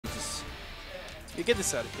You get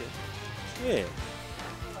this out of here. Yeah.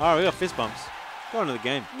 All right, we got fist bumps. Go on to the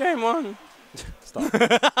game. Game 1. Stop.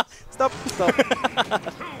 Stop.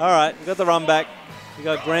 All right, we got the run back. We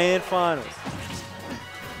got grand finals.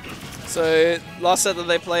 So last set that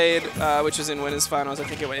they played, which was in winners finals, I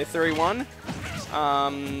think it went 3-1.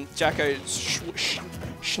 Jacko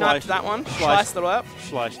sniped that one, sliced it up.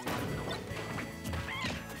 Sliced.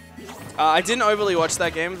 I didn't overly watch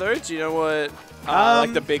that game though. Do you know what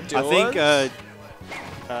like the big deal I think,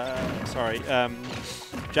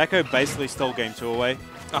 Jacko basically stole game 2 away.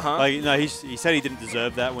 Like, no, he said he didn't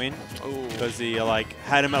deserve that win because he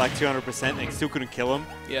had him at like 200% and he still couldn't kill him.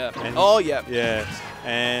 Yeah. And yeah. Yeah.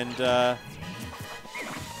 And I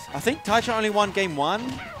think Taicho only won game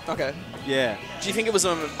 1. Okay. Yeah. Do you think it was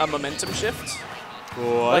a momentum shift?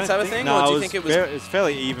 Like type of thing? No, or do you think it was it's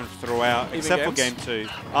fairly even throughout, even except games? for game 2.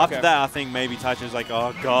 After that, I think maybe Taicho's like,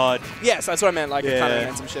 oh god. Yes, that's what I meant, like a kind of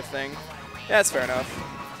momentum shift thing. Yeah, that's fair enough.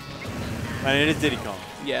 And it is Diddy Kong.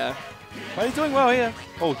 Yeah. But he's doing well here.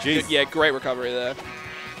 Oh jeez. Yeah, great recovery there.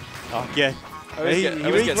 Oh yeah. He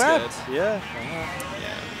gets grabbed. good. Yeah.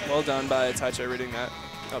 Yeah. Well done by Taicho reading that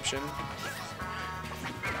option.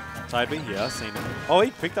 Side B? Yeah, I've seen it. Oh,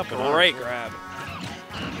 he picked up an Great grab.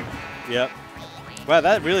 Yep. Wow,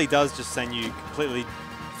 that really does just send you completely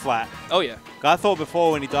flat. Oh, yeah. I thought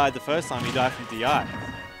before when he died the first time, he died from DI.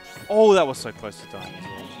 Oh, that was so close to dying as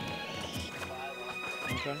well.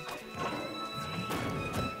 Okay.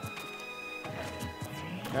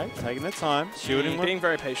 Okay, taking their time. Shielding being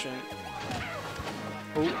very patient.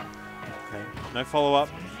 Ooh. Okay, no follow-up.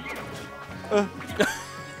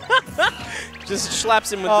 Just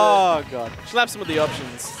slaps him with god. Slaps him with the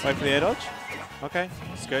options. Wait for the air dodge. Okay.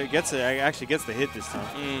 Let's go. Actually gets the hit this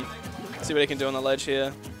time. See what he can do on the ledge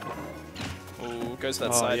here. Ooh, goes for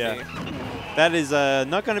that side B. That is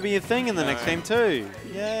not going to be a thing in the next game too.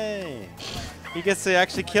 Yay. He gets to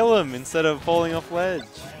actually kill him instead of falling off ledge.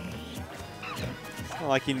 Not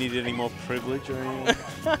like he needed any more privilege or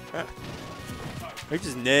anything. He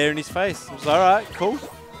just nair in his face. It was alright, cool.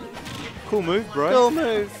 Cool move, bro. Cool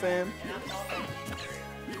move, fam.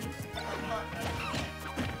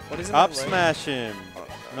 What is it? Up smash him.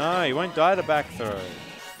 No, he won't die to back throw.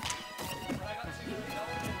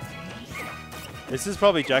 This is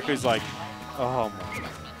probably Jacko's like, oh my.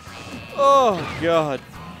 Oh god.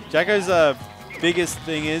 Jacko's biggest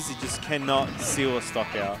thing is he just cannot seal a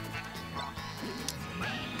stock out.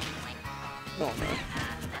 Oh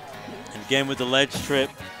no. And again with the ledge trip.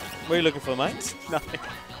 What are you looking for, mate? Nothing.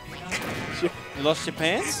 You lost your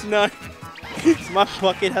pants? No. My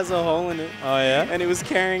pocket has a hole in it. Oh yeah? And it was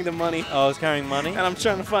carrying the money. Oh, I was carrying money? And I'm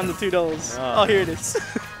trying to find the $2. Oh, here it is.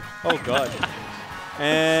 Oh god.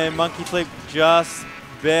 And monkey flip just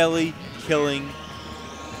barely killing.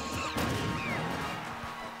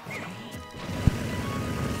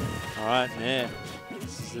 Alright, yeah.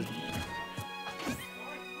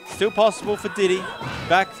 Still possible for Diddy.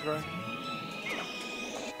 Back throw.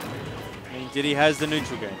 I mean, Diddy has the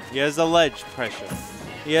neutral game. He has the ledge pressure.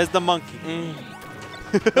 He has the monkey.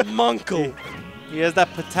 The monkey. He has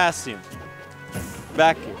that potassium.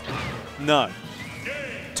 Back it. No.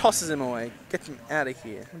 Tosses him away. Get him out of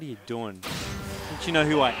here. What are you doing? Don't you know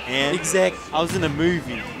who I am? Exactly. I was in a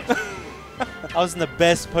movie. I was in the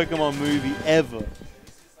best Pokemon movie ever.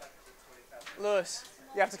 Lewis,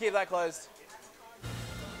 you have to keep that closed.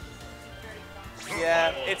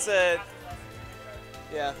 Yeah, it's a...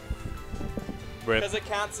 Yeah. Because it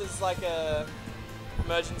counts as like a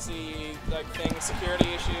emergency thing, security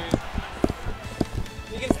issue.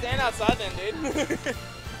 You can stand outside then, dude.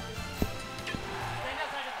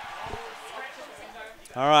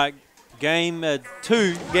 All right, game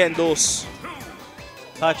 2. Getting dos.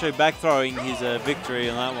 Taicho back throwing his victory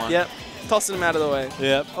on that one. Yep, tossing him out of the way.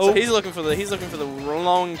 Yep. So he's looking for the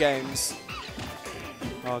long games.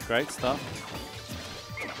 Oh, great stuff.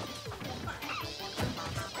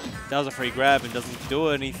 That was a free grab and doesn't do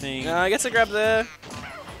anything. No, he gets a grab there.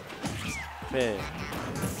 Fair.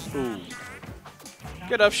 Ooh.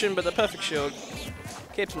 Good option, but the perfect shield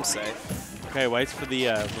keeps him safe. Okay, waits for the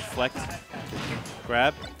reflect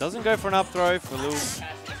grab. Doesn't go for an up throw for a little.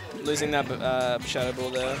 Losing that shadow ball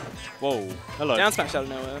there. Whoa. Hello. Down smash out of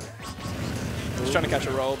nowhere. Just trying to catch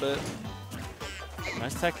a roll, but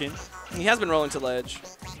nice tech in. He has been rolling to ledge.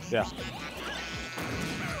 Yeah.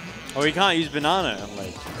 Oh, he can't use banana on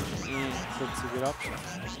ledge. So it's a good option.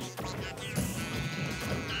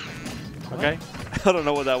 Okay. I don't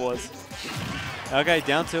know what that was. Okay,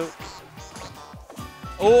 down tilt.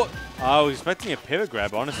 Oh, I was expecting a pivot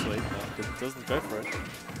grab, honestly. But it doesn't go for it.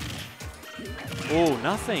 Oh,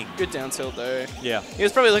 nothing. Good down tilt, though. Yeah. He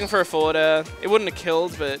was probably looking for a forward air. It wouldn't have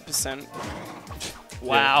killed, but percent.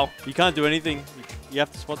 Wow. Yeah. You can't do anything. You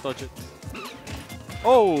have to spot dodge it.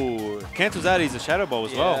 Oh, cancels out. He's a Shadow Ball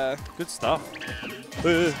as well. Good stuff.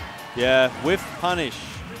 Yeah, whiff punish.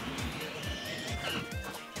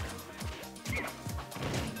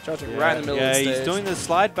 Charging right in the middle of the stage. Yeah, he's doing the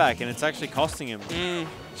slide back, and it's actually costing him.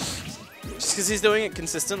 Just because he's doing it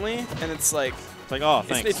consistently, and it's like... It's like, oh,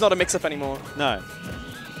 thanks. It's not a mix-up anymore. No.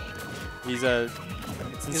 He's a...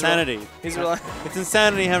 It's insanity. He's relying... It's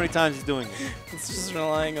insanity how many times he's doing it. It's just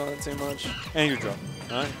relying on it too much. Angry drop.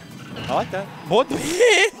 No. I like that. What the...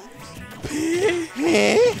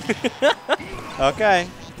 Okay.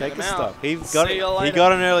 Take the stock. He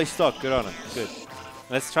got an early stock. Good on him. Good.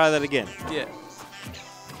 Let's try that again. Yeah.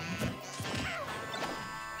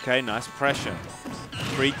 Okay, nice pressure.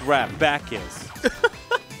 Free grab. Back is.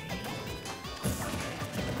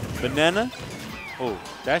 Banana. Oh,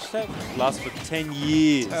 dash tag lasts for 10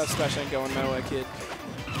 years. Oh, Smash ain't going nowhere, kid.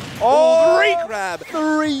 Oh, 3 grab.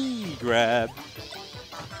 3 grab.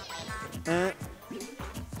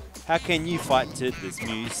 How can you fight to this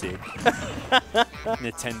music?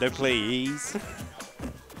 Nintendo, please.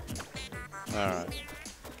 All right.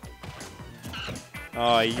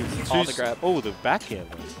 Oh, he used the grab. Oh, the back air.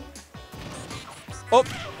 Up.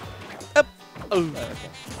 Up. Oh. Okay.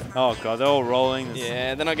 Oh god, they're all rolling.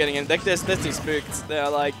 Yeah, they're not getting in. They're too spooked. They're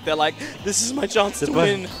like, this is my chance to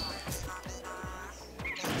win.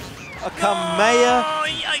 A Kamehameha. Oh,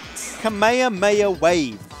 yikes. Kamehameha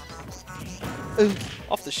wave. Ooh.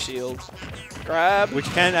 Off the shield. Grab. Which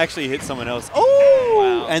can actually hit someone else. Oh!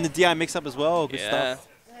 Wow. And the DI mix up as well. Good stuff.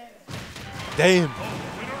 Damn.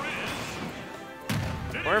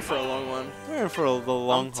 We're in for a long one. We're in for the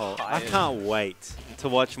long haul. I can't wait to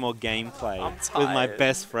watch more gameplay with my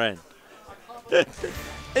best friend.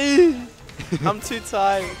 I'm too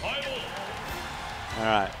tired. All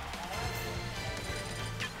right.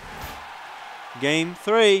 Game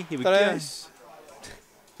 3. Here we go.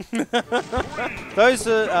 Those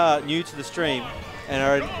are new to the stream and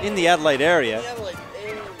are in the Adelaide area,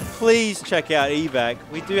 please check out EVAC.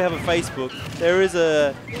 We do have a Facebook. There is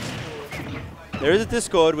a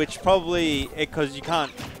Discord, which probably, because you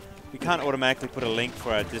can't automatically put a link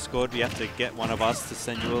for our Discord. You have to get one of us to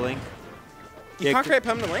send you a link. You can't create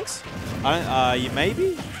permanent links? You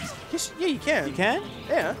maybe? Yes, yeah, you can. You can?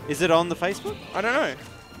 Yeah. Is it on the Facebook? I don't know.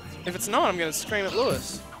 If it's not, I'm going to scream at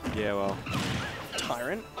Lewis. Yeah, well.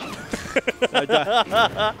 Tyrant.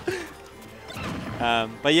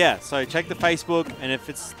 But yeah, so check the Facebook, and if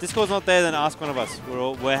Discord's not there, then ask one of us.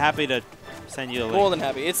 We're happy to send you a link. More than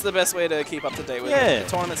happy. It's the best way to keep up to date with the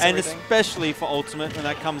tournaments and everything. Especially for Ultimate when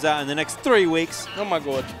that comes out in the next 3 weeks. Oh my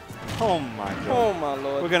god. Oh my god. Oh my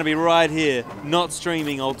lord. We're going to be right here, not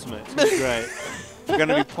streaming Ultimate. It's great. We're going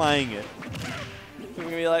to be playing it. We're going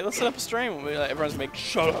to be like, let's set up a stream. We'll be like, everyone's going to make,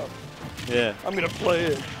 shut up. Yeah. I'm going to play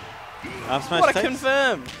it. What a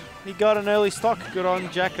confirm. He got an early stock. Good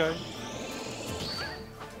on Jacko.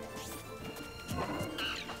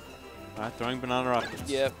 Alright, throwing banana upwards.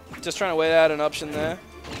 Yeah, just trying to wait out an option there.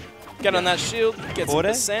 Get on that shield, get some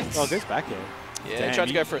percent. Oh, it goes back here. Yeah, damn, tried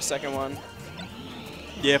to go for a second one.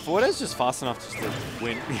 Yeah, Forte's just fast enough just to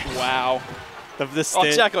win. Wow.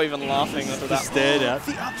 The Jacko even laughing after that. Stared out.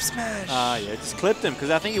 The up smash. Yeah, just clipped him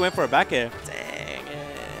because I think he went for a back air. Dang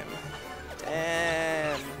him.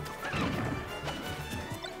 Damn.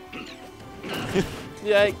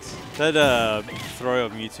 Yikes. That throw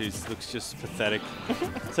of Mewtwo looks just pathetic.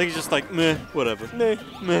 It's like he's just like, meh, whatever. Meh.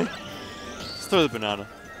 Just throw the banana.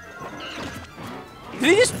 Did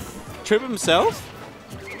he just trip himself?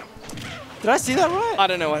 Did I see that right? I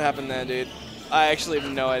don't know what happened there, dude. I actually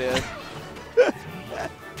have no idea.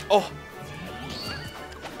 Oh.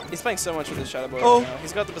 He's playing so much with his Shadow Ball right now.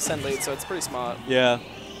 He's got the percent lead, so it's pretty smart. Yeah.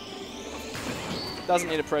 Doesn't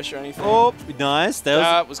need to pressure anything. Oh, nice.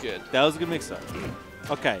 That was good. That was a good mix-up.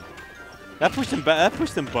 Okay. That pushed them back. That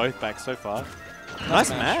pushed them both back so far. Nice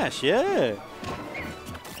smash, yeah.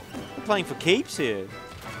 We're playing for keeps here.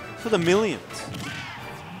 For the millions.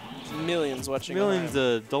 Millions watching. Millions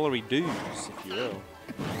of dollary dues, if you will.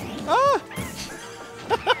 Ah!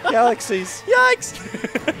 Galaxies. Yikes!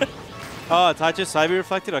 Oh, Taicho Sabi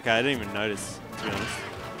reflected? Okay, I didn't even notice, to be honest.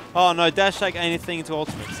 Oh no, dash shake anything into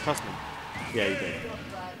ultimate. Trust me. Yeah, you did.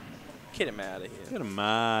 Get him out of here. Get him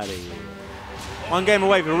out of here. One game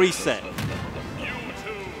away for reset.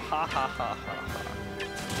 Ha ha ha ha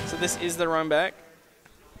ha. So this is the run back?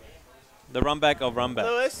 The run back of run back.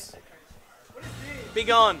 Lewis? Be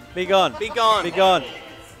gone. Be gone. Be gone. Be gone.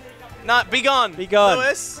 Not be gone. Be gone.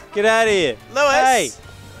 Lewis. Get out of here. Lewis. Hey.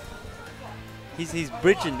 He's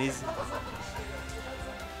bridging. It's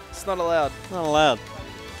not allowed. Not allowed.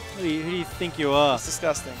 Who do you think you are? It's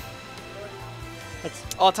disgusting.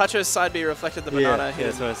 Oh, Taicho's side B reflected the banana. Yeah,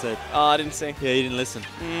 that's what I said. Oh, I didn't see. Yeah, you didn't listen.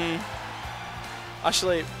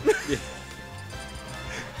 Actually, Yeah.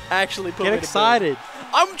 actually put Get me excited. To bed.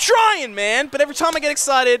 I'm trying, man. But every time I get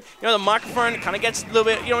excited, you know, the microphone kind of gets a little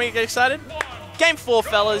bit. You know when you get excited? Game 4,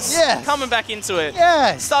 fellas. Yes. Coming back into it.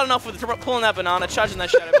 Yes. Starting off with pulling that banana, charging that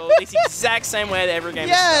Shadow Ball. It's the exact same way that every game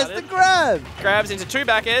has started. Yes, the grab. Grabs into 2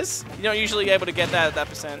 back airs. You're not usually able to get that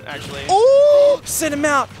percent, actually. Ooh. Send him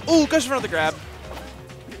out. Ooh, goes for another grab.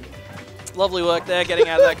 Lovely work there, getting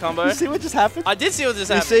out of that combo. You see what just happened? I did see what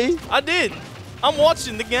just happened. You see? I did. I'm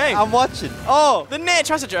watching the game. I'm watching. Oh. The Nair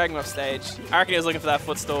tries to drag him off stage. I reckon he was looking for that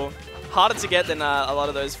footstool. Harder to get than a lot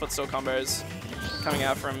of those footstool combos coming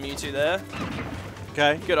out from Mewtwo there.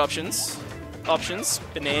 Okay. Good options.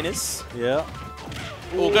 Bananas. Yeah.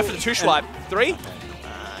 We'll go for the 2 swipe. 3?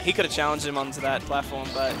 He could have challenged him onto that platform,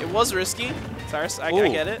 but it was risky. Cyrus, I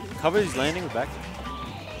get it. Cover his landing with back.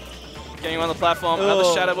 Getting him on the platform. Another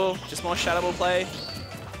Shadow Ball. Just more Shadow Ball play.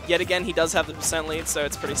 Yet again, he does have the percent lead, so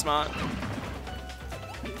it's pretty smart.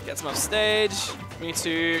 Gets him off stage.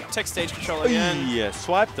 Mewtwo takes stage control again. Yeah,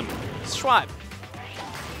 swiped him. Swipe.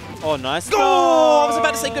 Oh, nice. Oh, I was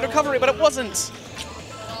about to say good recovery, but it wasn't.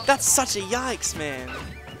 That's such a yikes, man.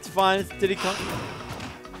 It's fine. It's Diddy Kong.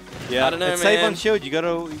 Yeah, I don't know, it's man. save on shield. You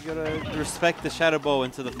gotta respect the Shadow Ball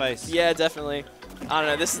into the face. Yeah, definitely. I don't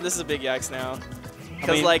know. This is a big yikes now.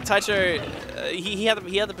 Because like Taicho, he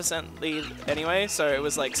had the percent lead anyway, so it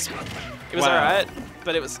was like it was alright,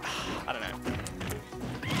 but it was I don't know.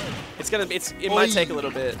 It might take a little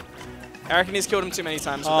bit. I reckon he's killed him too many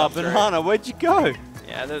times. Oh, banana, where'd you go?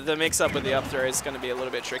 Yeah, the mix up with the up throw is going to be a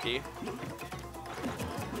little bit tricky.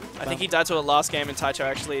 I think he died to it last game, and Taicho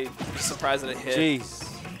actually was surprised that it hit. Jeez.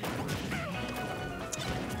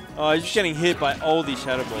 Oh, he's just getting hit by all these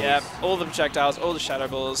Shadow Balls. Yeah, all the projectiles, all the Shadow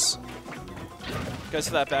Balls. Goes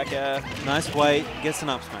for that back air. Nice weight, gets an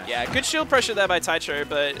up smash. Yeah, good shield pressure there by Taicho,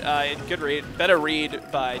 but good read, better read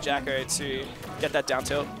by Jacko to get that down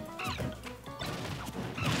tilt.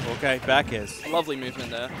 Okay, back airs. Lovely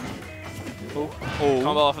movement there. Oh.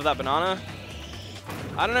 Combo off of that banana.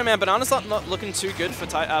 I don't know, man. Banana's not looking too good for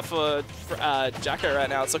Jacko right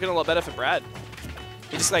now. It's looking a lot better for Brad.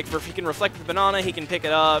 He just like if he can reflect the banana, he can pick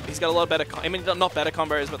it up. He's got a lot better. I mean, not better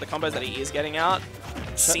combos, but the combos that he is getting out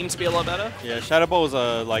seem to be a lot better. Yeah, Shadow Balls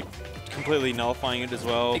are like completely nullifying it as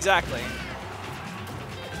well. Exactly.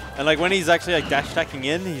 And like when he's actually like dash attacking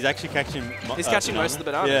in, he's actually catching. He's catching most of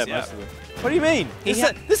the bananas. Yeah, most of it. What do you mean?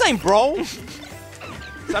 This ain't brawl.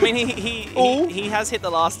 So, I mean, he has hit the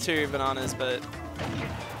last 2 bananas, but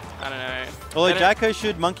I don't know. Well, Jacko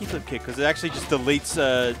should monkey flip kick because it actually just deletes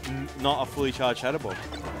not a fully charged Shadow Ball.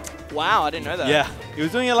 Wow, I didn't know that. Yeah, he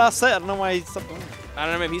was doing it last set. I don't know why he stopped doing it. I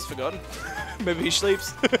don't know, maybe he's forgotten. Maybe he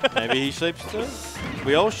sleeps. Maybe he sleeps too.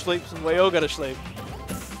 We all sleep. We all gotta sleep.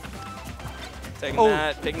 Taking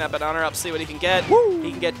that, picking that banana up, see what he can get. Woo. He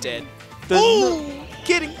can get dead. Ooh!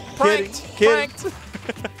 Kidding! Pranked! Pranked!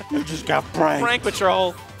 You just got pranked. Prank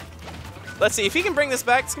patrol. Let's see, if he can bring this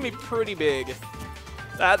back, it's gonna be pretty big.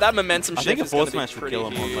 That momentum shift is gonna be pretty huge. I think a force smash would kill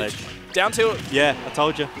him on ledge. Down to it. Yeah, I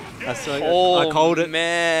told you. I called it.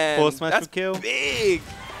 Man. Force smash would kill. Big.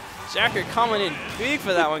 Jacko coming in big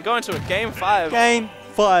for that one. Going to a game 5. Game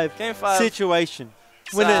 5. Game 5. Situation.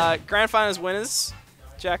 Grand finals winners.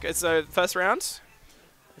 Jacko. So first round.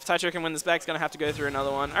 If Taicho can win this back, he's gonna have to go through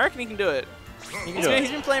another one. I reckon he can do it.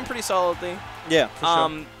 He's been playing pretty solidly. Yeah, for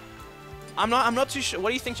sure. I'm not too sure. What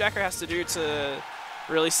do you think Jacko has to do to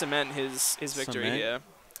really cement his victory here?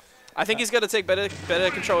 I think he's got to take better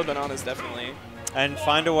control of bananas, definitely. And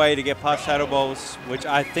find a way to get past Shadow Balls, which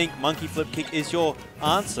I think monkey flip kick is your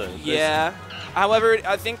answer. Yeah. However,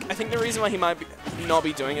 I think the reason why he might not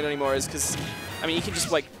be doing it anymore is because, I mean, you can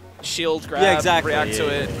just like shield grab, react to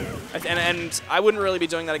it. And I wouldn't really be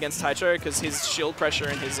doing that against Taicho because his shield pressure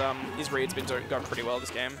and his read's been going pretty well this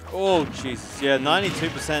game. Oh, Jesus. Yeah,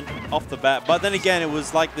 92% off the bat. But then again, it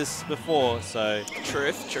was like this before, so...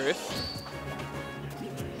 Truth.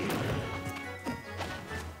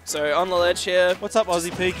 So, on the ledge here. What's up,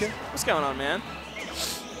 Aussie Pika? What's going on, man?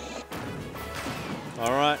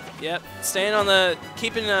 All right. Yep. Staying on the...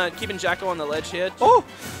 Keeping Jacko on the ledge here. Oh!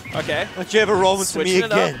 Okay. Don't you ever roll into me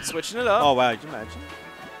again. Switching it up. Oh, wow. Could you imagine?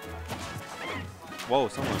 Whoa,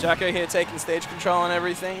 someone. Jacko here taking stage control and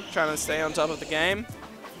everything, trying to stay on top of the game.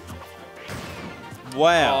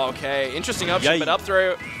 Wow. Oh, okay, interesting option, but up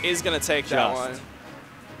throw is going to take that one.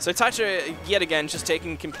 So Taicho, yet again, just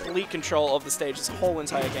taking complete control of the stage this whole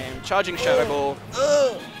entire game. Charging Shadow Ball.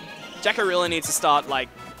 Jacko really needs to start, like,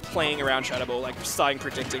 playing around Shadow Ball, like, starting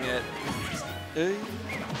predicting it.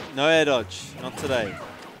 No air dodge. Not today.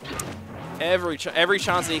 Every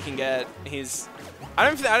chance that he can get, he's... I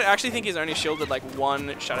actually think he's only shielded like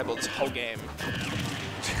one Shadow Ball this whole game.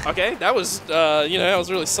 Okay, that was, you know, that was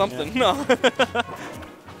really something. Yeah. No.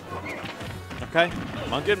 Okay.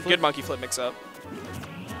 Good monkey flip mix-up.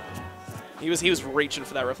 He was reaching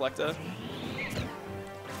for that reflector.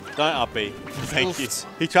 Don't up B. Thank you.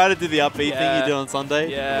 He tried to do the up B thing you did on Sunday.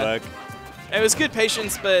 Yeah. It was good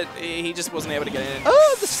patience, but he just wasn't able to get in.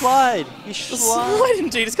 Oh, the slide. He slide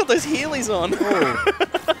indeed. He's got those Heelys on.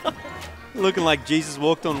 Oh. Looking like Jesus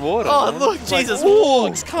walked on water. Oh, look, Jesus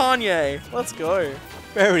walks. Kanye. Let's go.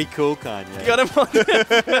 Very cool, Kanye. Got him on.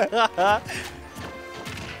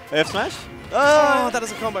 F smash? Oh, that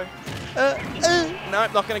is a combo. No,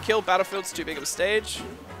 not going to kill. Battlefield's too big of a stage.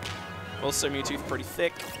 Also, Mewtwo's pretty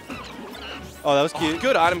thick. Oh, that was cute.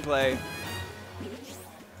 Good item play.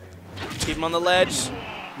 Keep him on the ledge.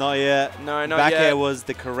 Not yet. No, not back yet. air was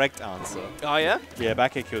the correct answer. Oh, yeah? Yeah,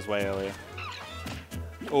 back air kills way earlier.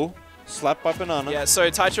 Oh, slap by banana. Yeah,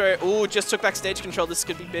 so Taicho, just took back stage control. This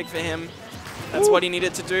could be big for him. That's what he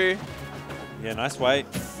needed to do. Yeah, nice weight.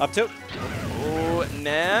 Up tilt. Oh,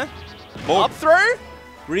 nah. Oh. Up throw?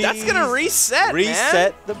 That's going to reset,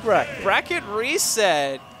 Reset the bracket. Bracket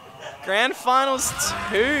reset. Grand Finals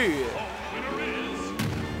 2.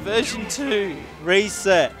 Version 2.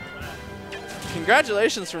 Reset.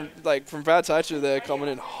 Congratulations from Bad Taicho there, coming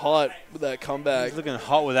in hot with that comeback. He's looking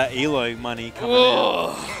hot with that ELO money coming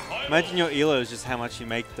in. Imagine your ELO is just how much you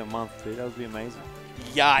make a month, dude. That would be amazing.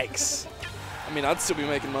 Yikes. I mean, I'd still be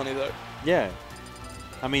making money though. Yeah.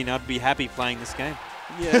 I mean, I'd be happy playing this game.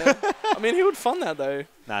 Yeah. I mean, who would fund that though?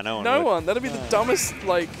 Nah, no one No would. one. That'd be the dumbest,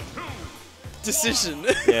 decision.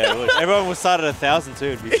 Yeah, look, everyone would start at 1,000 too.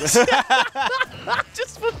 It'd be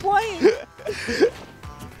Just for playing.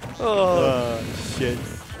 Oh, shit.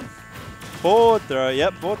 Forward throw.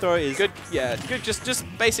 Yep, forward throw is good. Yeah, good. Just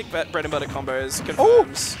basic bread and butter combos.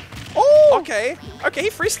 Confirms. Oh! Okay. Okay, he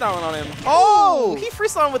freestyling on him. Oh! He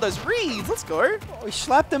freestyling with those reads. Let's go. Oh, he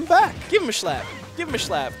slapped him back. Give him a slap. Give him a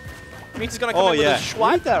slap. I mean, he's going to come in with a Read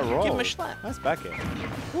schwap. that roll. Give him a slap. Nice back air.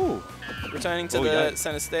 Ooh. Returning to the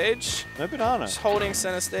center stage. No banana. Just holding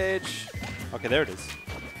center stage. Okay, there it is.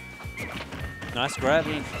 Nice grab.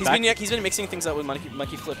 He's been mixing things up with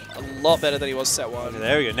monkey flip a lot better than he was set one. Okay,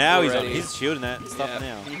 there we go. Now already. he's shielding that stuff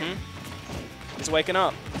now. He's waking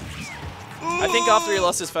up. I think after he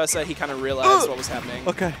lost his first set, he kind of realized what was happening.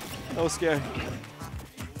 Okay, that was scary.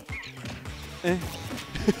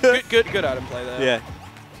 Good item play there. Yeah.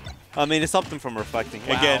 I mean, it stopped him from reflecting.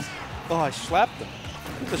 Wow. Again. Oh, I slapped him.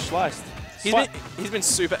 With the sliced. He's been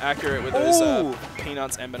super accurate with those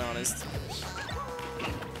peanuts and bananas.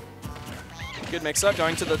 Good mix up,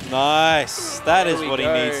 going to the... Nice. That is what he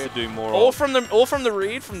needs to do more all of. from the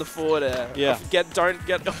read from the forward air. Yeah. Don't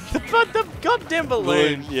get the goddamn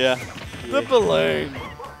balloon. Yeah. The balloon.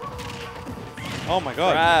 Oh my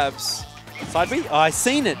god. Grabs. Side B? Oh, I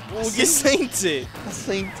seen it. You seen it. I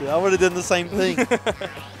seen it. I would have done the same thing.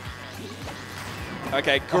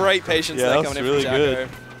 Okay, great patience there coming in really from Jacko. good.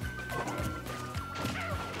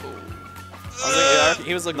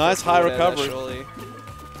 He was looking nice for high recovery. Surely.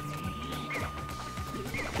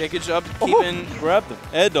 Yeah, good job keeping. Grabbed them.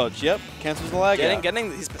 Air dodge. Yep. Cancels the lag.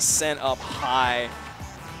 Getting his percent up high.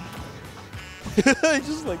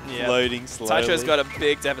 Just loading slowly. Taicho's got a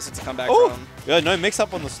big deficit to come back from. Yeah, no mix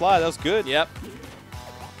up on the slide. That was good. Yep.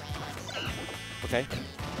 Okay.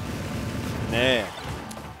 There.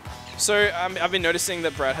 So I've been noticing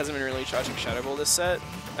that Brad hasn't been really charging Shadow Ball this set.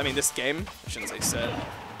 I mean, this game. I shouldn't say set.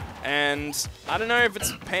 And I don't know if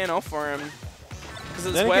it's paying off for him. Because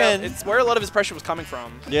it's where a lot of his pressure was coming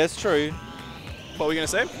from. Yeah, it's true. What were you going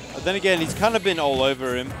to say? But then again, he's kind of been all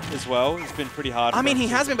over him as well. It's been pretty hard. I mean, he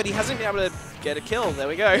has been, but he hasn't been able to get a kill. There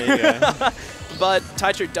we go. There you go. But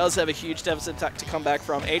Taicho does have a huge deficit to come back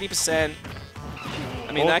from. 80%.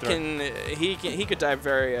 I mean, he could die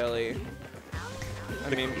very early. I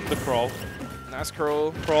mean, the crawl. Nice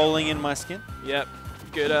crawl. Crawling in my skin. Yep.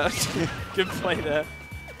 Good good play there.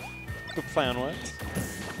 Good play on words.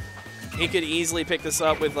 He could easily pick this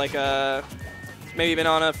up with like a maybe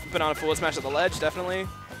banana forward smash at the ledge, definitely.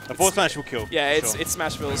 A forward smash will kill. Yeah, it's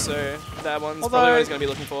Smashville, so that one's probably what he's going to be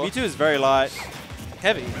looking for. Mewtwo is very light.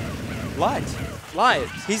 Heavy. Light. Light.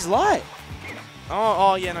 He's light.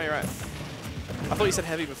 Oh, yeah, no, you're right. I thought you said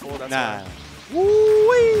heavy before, that's why.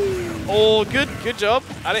 Woo-wee. Oh, good job.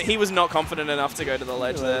 He was not confident enough to go to the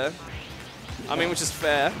ledge there. I mean, which is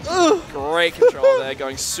fair. Great control there,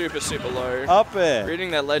 going super low. Up there.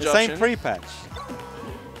 Reading that ledge option. Same pre-patch.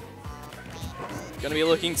 Going to be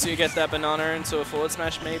looking to get that banana into a forward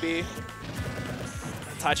smash, maybe.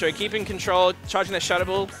 Taicho keeping control, charging that Shadow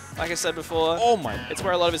Ball, like I said before. Oh my. It's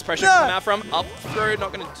where a lot of his pressure can come out from. Up throw,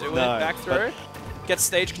 not going to do it. No, Back throw. Gets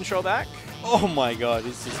stage control back. Oh my god,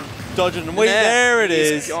 he's just dodging and waiting. There it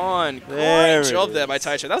is. He's gone. There Great job there by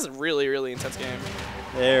Taicho. That was a really, really intense game.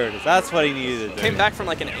 There it is. That's what he needed to do. Came back from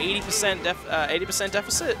like an 80%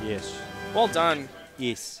 deficit. Yes. Well done.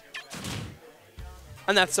 Yes.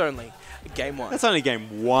 And that's only game 1. That's only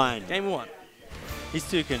game 1. Game 1. These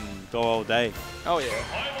two can go all day. Oh, yeah.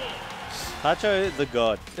 Taicho, the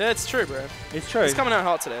god. Yeah, it's true, bro. It's true. He's coming out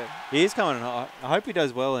hot today. He is coming hot. I hope he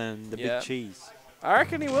does well in the big cheese. I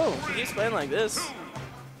reckon he will. He keeps playing like this.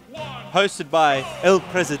 Hosted by El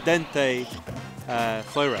Presidente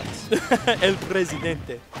Florats. El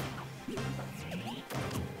Presidente.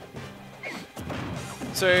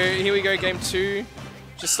 So here we go, game 2.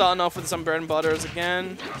 Just starting off with some bread and butters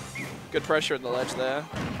again. Good pressure at the ledge there.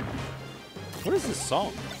 What is this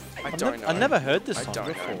song? I don't know. I've never heard this song I don't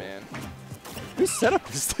before. know, man. Whose setup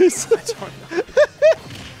is this? I don't know.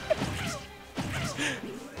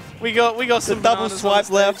 we got some the double bananas swipe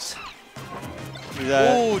on left.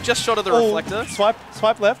 Ooh, just short of the reflector.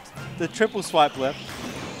 Swipe left. The triple swipe left.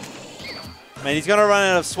 Man, he's gonna run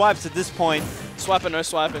out of swipes at this point. Swiping, no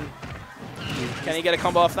swiping. Can he get a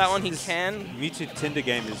combo off that one? He can. Mewtwo Tinder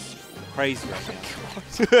game is crazy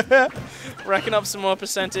right now. Racking up some more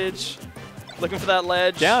percentage. Looking for that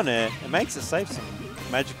ledge. Down air. It makes it safe some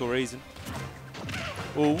magical reason.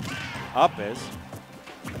 Ooh. Up airs.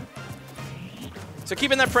 So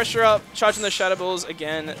keeping that pressure up, charging those Shadow Balls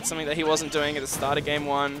again, something that he wasn't doing at the start of game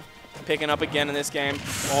 1. Picking up again in this game.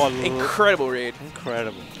 Oh, incredible read.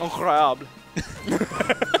 Incredible. Incroyable.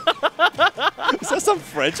 Is that some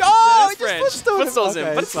French? Oh, it's French. Footstalls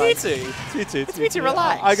him. But it's Mewtwo. It's Mewtwo. It's Mewtwo,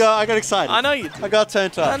 relax. I got excited. I know you did. I got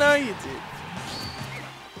turned up. I know you did.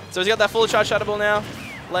 So he's got that full charge Shadow Ball now.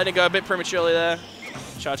 Letting it go a bit prematurely there.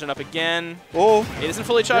 Charging up again. Oh. He isn't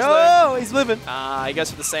fully charged though. Oh, he's living. He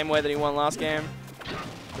goes for the same way that he won last game.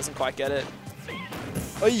 Doesn't quite get it.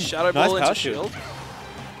 Oh, Shadow Ball into shield.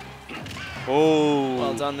 Oh.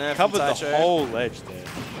 Well done there. Covered the whole ledge there.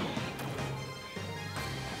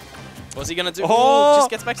 What's he going to do? Oh. Just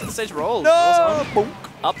gets back to the stage. Roll. No. Rolls on.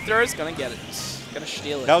 Up throws. Going to get it. Going to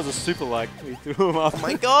steal it. That was a super like. He threw him off. Oh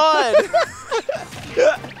my god.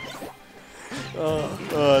 Oh,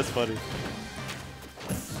 that's funny.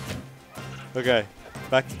 Okay,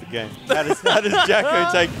 back to the game. How does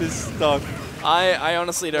Jacko take this stock? I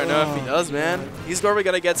honestly don't know if he does, man. He's probably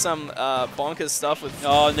going to get some bonkers stuff with...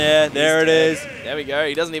 Oh, yeah, there it is. There we go.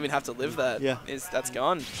 He doesn't even have to live that. Yeah. That's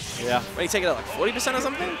gone. Yeah. When you take it at like 40% or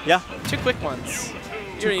something? Yeah. 2 quick ones.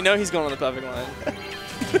 You already know he's going on the perfect line.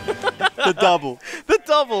 The double. The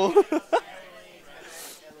double.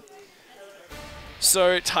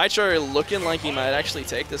 So Taicho looking like he might actually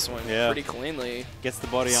take this one pretty cleanly. Gets the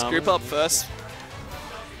body armor. Scoop up first.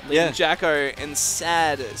 Leaving Jacko in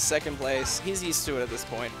sad second place. He's used to it at this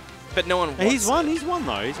point. But no one wants He's won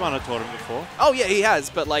though. He's won a tournament before. Oh yeah, he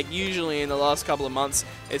has. But like usually in the last couple of months,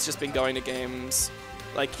 it's just been going to games.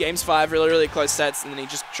 Like games 5, really, really close sets, and then he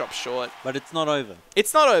just drops short. But it's not over.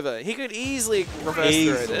 It's not over. He could easily reverse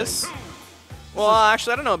through this. Well,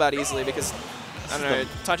 actually, I don't know about easily because, I don't know,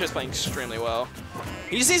 Taicho's playing extremely well.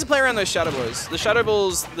 He just needs to play around those Shadow Balls. The Shadow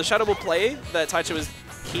Ball play that Taicho is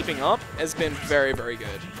keeping up has been very, very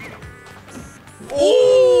good.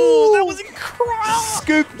 Oh, that was incredible!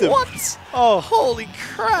 Scooped him. What? Oh, holy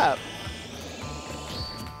crap!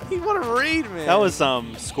 What a read, man. That was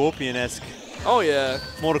some Scorpion-esque. Oh yeah.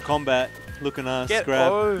 Mortal Kombat looking ass Get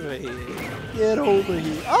grab. over here. Get over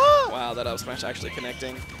here. Ah! Wow, that up smash actually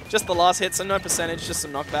connecting. Just the last hit, so no percentage, just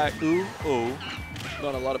some knockback. Ooh, ooh.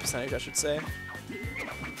 Not a lot of percentage, I should say.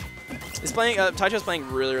 He's playing. Taicho's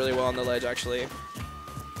playing really, really well on the ledge, actually.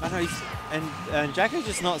 I know. And Jacko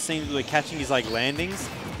just not seems to be catching his like landings.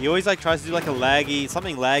 He always like tries to do like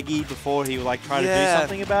something laggy before he like try to do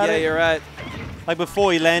something about it. Yeah, you're right. Like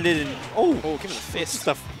before he landed and give him a fist.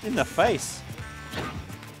 Stuff in the face.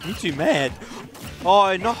 You too mad. Oh,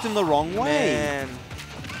 it knocked him the wrong way. Man,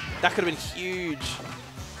 that could have been huge.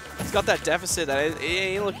 He's got that deficit. He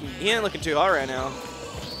ain't looking too hot right now.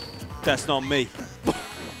 That's not me.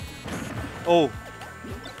 Oh.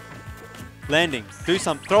 Landing. Do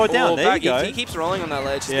something. Throw it down. There you go. He keeps rolling on that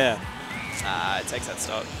ledge. Yeah. It takes that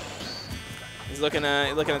stock. He's looking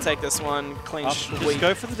to take this one clean sweep. Just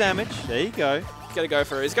go for the damage. There you go. He's got to go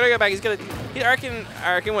for it. He's got to go back.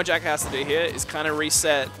 I reckon what Jacko has to do here is kind of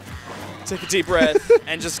reset, take a deep breath,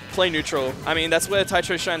 and just play neutral. I mean, that's where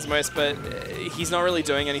Taicho shines most, but he's not really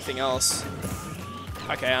doing anything else.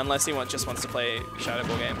 Okay, unless he just wants to play Shadow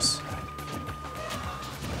Ball games.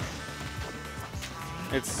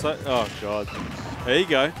 It's so... Oh, God. There you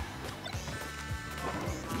go.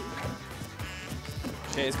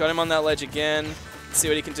 Okay, he's got him on that ledge again. Let's see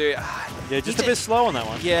what he can do. Yeah, just a bit slow on that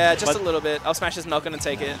one. Yeah, just a little bit. Up smash is not going to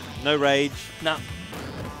take it. No rage. No.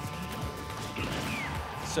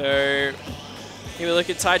 So, here we look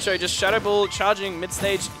at Taicho just Shadow Ball charging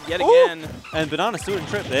mid-stage yet again. And Banana still in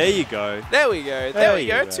trip. There you go. There we go. There we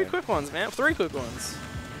go. 2 quick ones, man. 3 quick ones.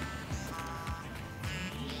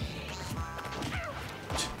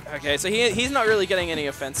 Okay, so he's not really getting any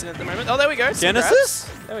offense in at the moment. Oh, there we go. Genesis?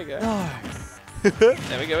 There we go. No.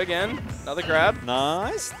 There we go again. Another grab.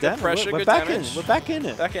 Nice. Good pressure, we're good back damage. in. We're back in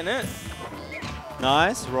it. Back in it.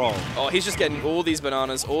 Nice roll. Oh, he's just getting all these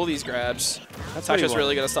bananas, all these grabs. That's what he Taicho's really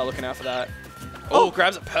wanted. going to start looking out for that. Oh,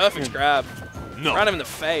 grabs a perfect grab. No. Right him in the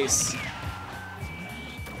face.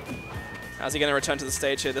 How's he going to return to the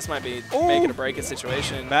stage here? This might be make it or break it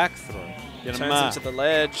situation. Back throw. Get him Turns him to the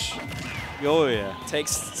ledge. Oh, yeah.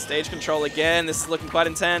 Takes stage control again. This is looking quite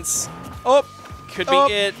intense. Oh, could be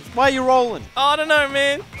it. Why are you rolling? Oh, I don't know,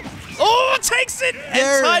 man. Oh, takes it!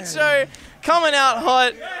 And Taicho coming out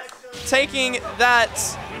hot, taking that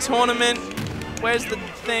tournament. Where's the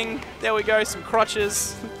thing? There we go, some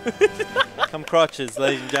crotches. Come crotches,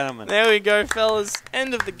 ladies and gentlemen. There we go, fellas.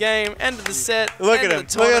 End of the game, end of the set. Look end at him.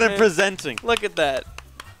 of the Look at him tournament. presenting. Look at that.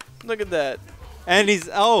 Look at that. And he's,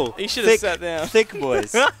 He should have sat down. Thick,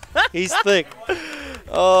 boys. He's thick.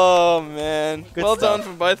 Oh, man. Good Well stuff. done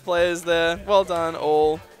from both players there. Well done,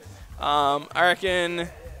 all. I reckon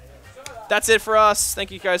that's it for us. Thank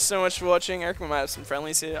you guys so much for watching. I reckon we might have some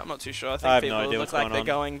friendlies here. I'm not too sure. I think I have people no idea look what's like going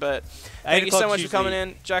they're on. going, but thank you so much for coming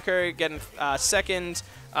in. Jacko getting second,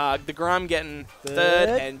 the Grum getting third,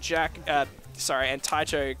 and and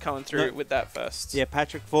Taicho coming through with that first. Yeah,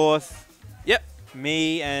 Patrick fourth. Yep.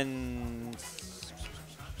 Me and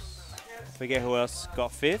forget who else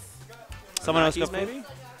got fifth. Someone else got maybe.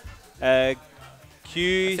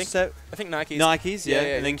 Q. I think Nikes. Nikes, yeah.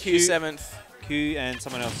 And then Q seventh. Q and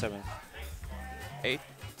someone else seventh.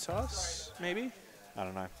 Atos, maybe. I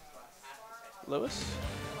don't know. Lewis.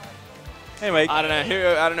 Anyway, I don't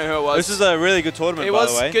know who it was. this is a really good tournament. It by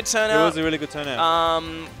was the way. good turnout. It was a really good turnout.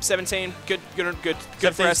 17, good for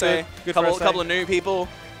 17's SA. good for SA. Couple of new people.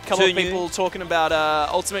 Couple of Two new. people talking about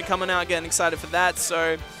Ultimate coming out, getting excited for that.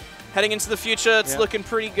 So heading into the future, it's looking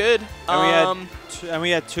pretty good. And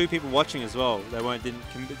we had 2 people watching as well. They didn't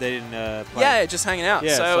play. Yeah, just hanging out.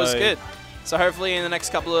 Yeah, so it was good. So hopefully in the next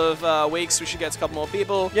couple of weeks we should get a couple more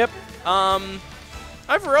people. Yep.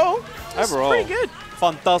 Overall, it's pretty good.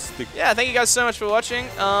 Fantastic. Yeah, thank you guys so much for watching.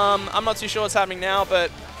 I'm not too sure what's happening now, but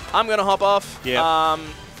I'm going to hop off, figure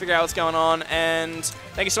out what's going on, and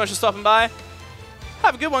thank you so much for stopping by.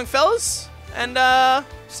 Have a good one, fellas, and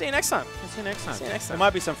see you next time. See you next time. See you next time. There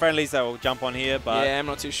might be some friendlies that will jump on here, but Yeah, I'm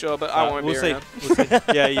not too sure, but I won't we'll be see. around. We'll see.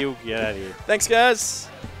 Yeah, you'll get out of here. Thanks, guys.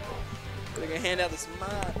 We're going to hand out this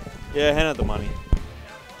mark. Yeah, hand out the money.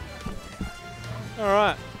 All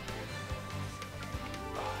right.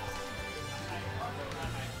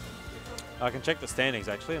 I can check the standings,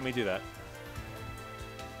 actually. Let me do that.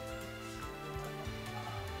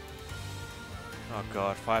 Oh,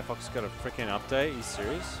 God. Firefox got a freaking update. Are you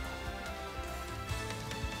serious?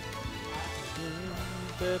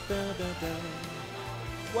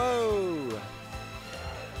 Whoa.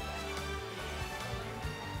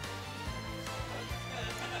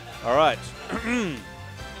 All right.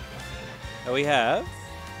 Now we have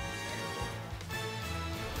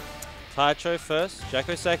Taicho first,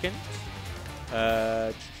 Jacko second,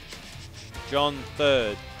 John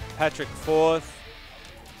third, Patrick fourth,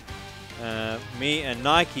 me and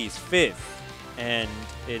Nike's fifth, and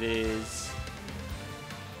it's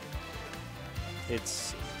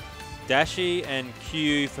Dashi and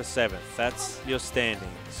Q for seventh. That's your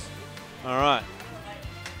standings. All right.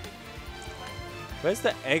 Where's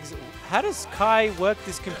the eggs? How does Kai work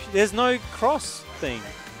this computer? There's no cross thing.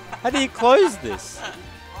 How do you close this?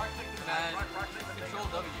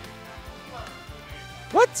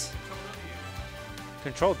 What?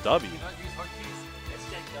 Control W.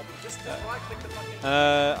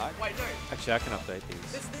 Actually, I can update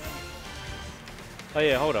these. Oh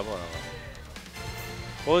yeah, hold up.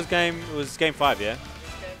 What was game? It was game 5, yeah?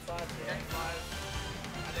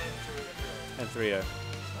 And 3-0.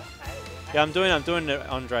 Yeah, I'm doing it,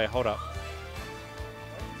 Andre. Hold up.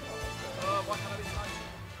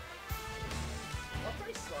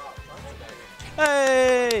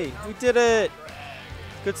 Hey, we did it!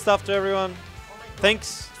 Good stuff to everyone.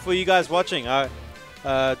 Thanks for you guys watching. It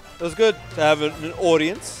was good to have an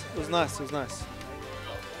audience. It was nice. It was nice.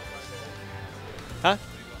 Huh?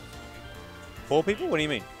 4 people? What do you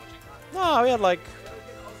mean? No, we had like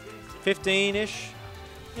 15-ish.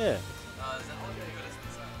 Yeah.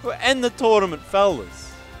 We'll end the tournament,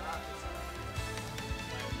 fellas.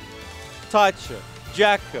 Taicho,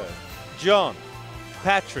 Jacko, John,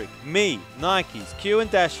 Patrick, me, Nikes, Q and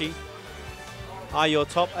Dashi are your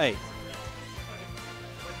top 8.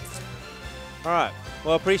 Alright,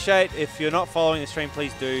 well appreciate, if you're not following the stream,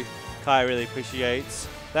 please do. Kai really appreciates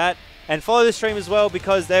that. And follow the stream as well,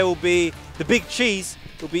 because there will be, the big cheese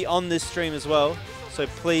will be on this stream as well. So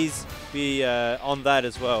please be on that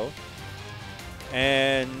as well.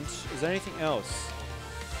 And is there anything else?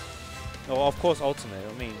 Oh, of course, Ultimate.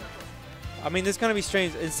 I mean, there's going to be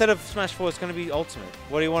streams. Instead of Smash 4, it's going to be Ultimate.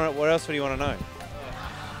 What do you want? What else do you want to know?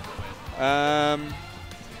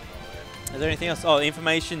 Is there anything else? Oh,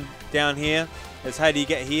 information down here is how do you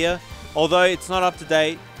get here. Although it's not up to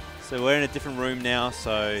date, so we're in a different room now.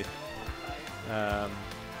 So,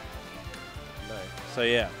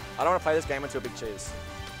 yeah. I don't want to play this game until Big Cheese.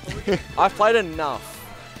 I've played enough.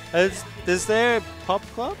 Is there Pop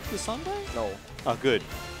Club this Sunday? No. Oh, good.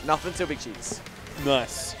 Nothing until Big Cheese.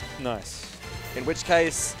 Nice. Nice. In which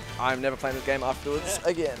case, I'm never playing this game afterwards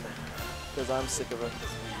again. Because I'm sick of it.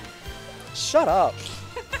 Shut up.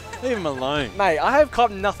 Leave him alone. Mate, I have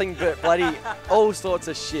copped nothing but bloody all sorts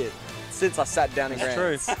of shit since I sat down in It's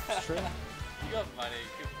Grants. true. It's true. You got money.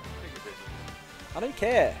 I don't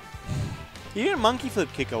care. You get a monkey flip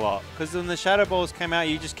kick a lot, because when the Shadow Balls came out,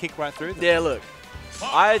 you just kick right through them. Yeah, look.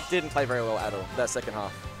 I didn't play very well at all that second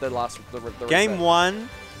half. The Game reset. 1,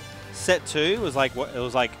 set 2 was like, it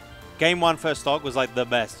was like, Game 1 first stock was like the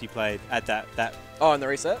best you played at that. Oh, and the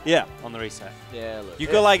reset? Yeah, on the reset. Yeah, look. You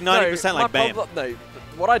got like 90% no, like bam. No,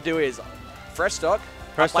 what I do is, fresh stock,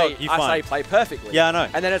 Fresh stock, you I fine. say play perfectly. Yeah, I know.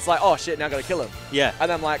 And then it's like, oh shit, now I gotta kill him. Yeah. And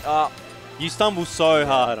then I'm like, You stumble so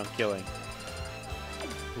hard on killing.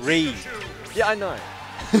 Reed. yeah, I know.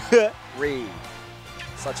 Reed.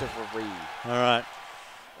 Such a reed. Alright.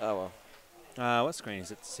 Oh well. What screen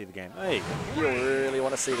is it to see the game? Hey. You really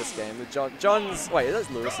want to see this game. John's... Wait, that's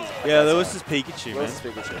Lewis's. Yeah, Lewis's Pikachu, Lewis's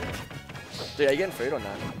man. Pikachu. Dude, are you getting food or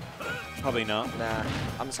not? Probably not. Nah.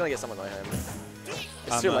 I'm just going to get someone going home.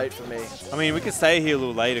 It's I'm too not. late for me. I mean, we could stay here a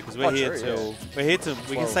little later, because we're Oh, here true, till... yeah. We're here till... We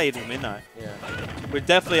can 12. stay till midnight. Yeah. We're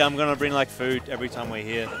definitely... I'm going to bring, like, food every time we're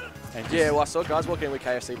here. And just, Yeah, well, I saw guys walking in with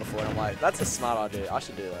KFC before, and I'm like, that's a smart idea. I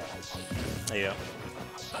should do that. Yeah.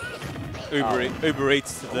 Uber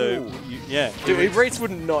Eats to the... yeah. Dude, Uber Eats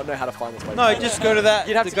would not know how to find this place. No, just go to that.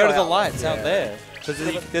 You'd have to go to the out. lights out Yeah. there. Because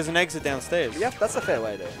there's an exit downstairs. Yeah, that's a fair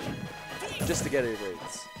way, dude. Just to get Uber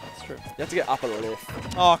Eats. That's true. You have to get up a lift.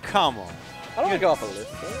 Oh, come on. I don't want to go up a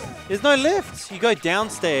lift. There's no lifts. You go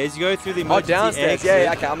downstairs, you go through the emergency downstairs. exit,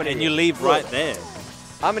 Yeah, okay, I'm an and idiot. you leave Look. right there.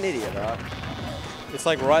 I'm an idiot, right? It's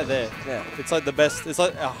like right there. Yeah. It's like the best. It's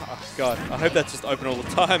like, oh God, I hope that's just open all the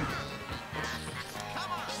time.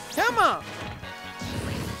 Come on.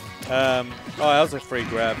 Oh, that was a free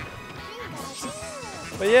grab.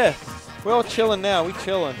 But yeah, we're all chilling now. We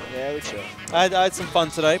chilling. Yeah, we chill. I had some fun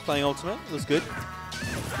today playing Ultimate. It was good.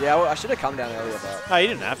 Yeah, I should have come down earlier, but... Oh, you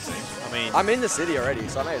didn't have to. I mean... I'm in the city already,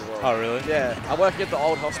 so I may as well. Oh, really? Yeah, I'm working at the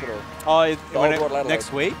old hospital. Oh, The old World Adelaide.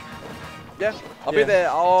 next week? Yeah, I'll Yeah. be there.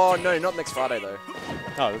 Oh, no, not next Friday, though.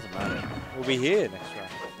 Oh, it doesn't matter. We'll be here next Friday.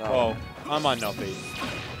 No. Well, I might not be.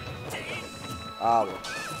 Ah, well.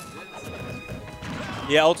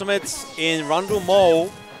 Yeah, Ultimate's in Rundle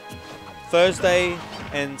Mall Thursday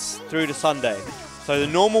and through to Sunday. So the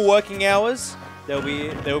normal working hours, there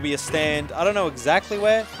will be a stand. I don't know exactly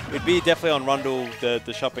where. It'd be definitely on Rundle,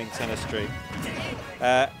 the shopping centre street.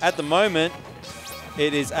 At the moment,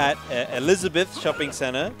 it is at Elizabeth Shopping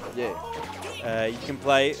Centre. Yeah. You can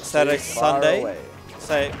play Saturday, Too far Sunday. away.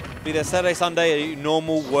 So be there Saturday, Sunday,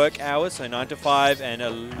 normal work hours, so 9 to 5 and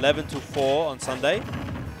 11 to 4 on Sunday.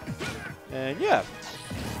 And yeah.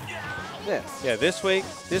 Yeah. Yeah, this week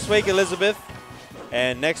Elizabeth,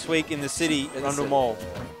 and next week in the city, In the Rundle city. Mall.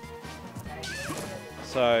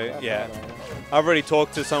 So yeah, I've already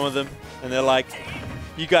talked to some of them, and they're like,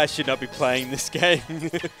 "You guys should not be playing this game."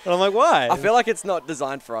 And I'm like, "Why?" I feel like it's not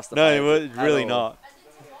designed for us to no, play. it was at really all. not.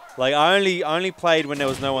 Like I only played when there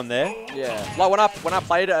was no one there. Yeah. Like when I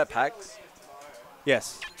played it at PAX.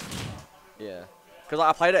 Yes, Yeah. Because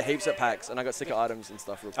I played it heaps at PAX, and I got sick of items and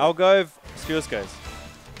stuff real quick. I'll go if Skills goes.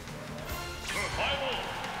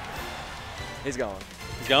 He's going.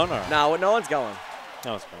 He's going alright. No, no one's going.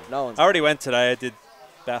 No, it's fine. No one's I already went today. I did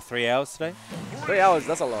about 3 hours today. 3 hours,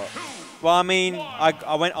 that's a lot. Well, I mean,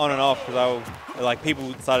 I went on and off because like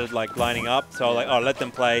people started like lining up, so I was like, oh, let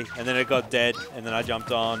them play, and then it got dead, and then I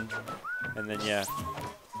jumped on, and then yeah,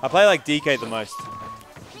 I play like DK the most.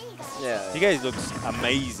 Yeah. DK looks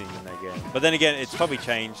amazing in that game, but then again, it's probably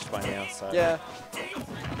changed by now. So Yeah.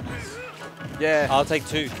 Yeah. I'll take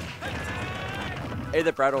 2.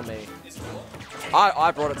 Either Brad or me.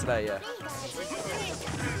 I brought it today, yeah.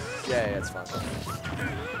 Yeah, it's fine.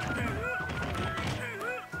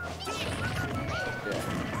 Yeah.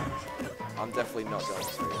 I'm definitely not going to.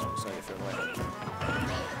 I'm just going to film later.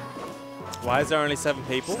 Why is there only 7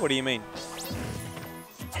 people? What do you mean?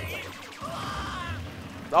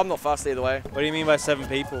 I'm not fussed either way. What do you mean by 7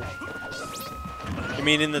 people? You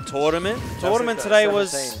mean in the tournament? Tournament today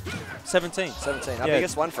was 17. 17. Our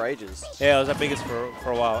biggest one for ages. Yeah, it was our biggest for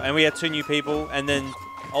a while. And we had 2 new people, and then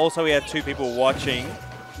also we had 2 people watching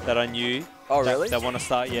that I knew. Oh, really? That want to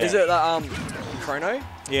start, yeah. Is it Chrono?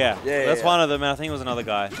 Yeah. Yeah, That's yeah. one of them, and I think it was another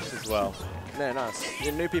guy as well. Yeah, nice.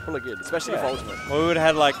 Yeah, new people are good, especially with Ultimate. Well, we would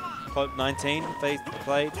have had like 19 if they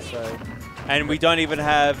played, so. And we don't even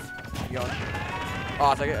have. Oh,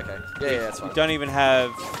 I'll take it? Okay. Yeah, that's fine. We don't even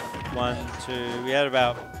have 1, 2. We had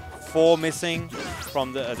about 4 missing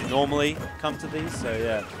from the normally come to these, so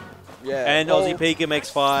yeah. Yeah. And well, Aussie Pika makes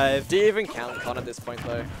 5. Do you even count Con at this point,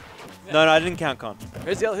 though? No, I didn't count Con.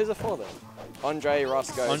 Who's the 4 then? Andre,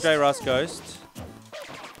 Russ, Ghost. Andre, Russ, Ghost.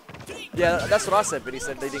 Yeah, that's what I said, but he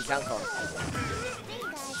said they didn't count Con.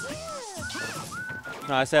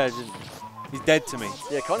 No, I said I didn't. He's dead to me.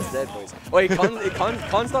 Yeah, Con's dead, boys. Wait,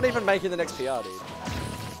 Con's not even making the next PR, dude.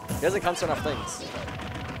 He hasn't come to enough things.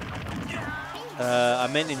 I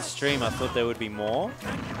meant in stream, I thought there would be more.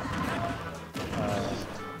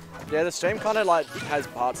 Yeah, the stream kind of like has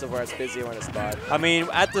parts of where it's busy when it's bad. I mean,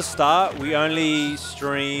 at the start, we only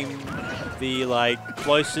stream the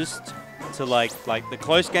closest to like the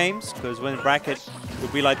close games, because when bracket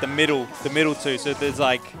would be like the middle 2. So if there's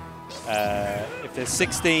if there's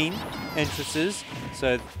 16 entrances,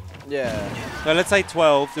 so yeah. So let's say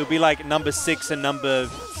 12, there'll be like number 6 and number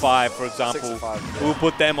 5, for example. 6 and 5, yeah. We'll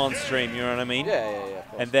put them on stream. You know what I mean? Yeah.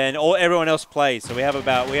 And then everyone else plays. So we have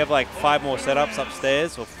like 5 more setups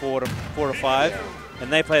upstairs, or 4 to 5,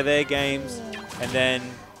 and they play their games. And then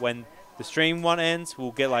when the stream one ends,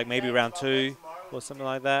 we'll get like maybe round 2 or something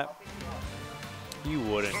like that. You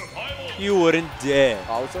wouldn't dare.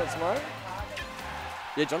 Oh, what's that tomorrow?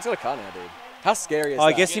 Yeah, John's got a car now, dude. How scary is that?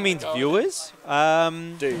 I guess he means viewers.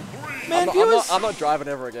 Dude, man, viewers. I'm not driving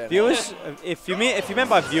ever again. Viewers. if you meant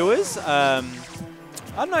by viewers, I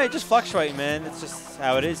don't know. It just fluctuates, man. It's just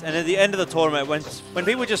how it is. And at the end of the tournament, when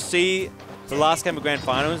people just see the last game of Grand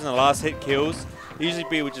Finals and the last hit kills, usually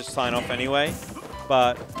people just sign off anyway.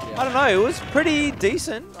 But I don't know. It was pretty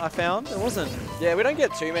decent, I found. It wasn't. Yeah, we don't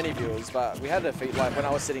get too many viewers, but we had a feed, like when I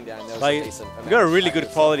was sitting down, there was a decent amount. We got a really good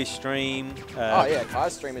quality stream. Oh yeah,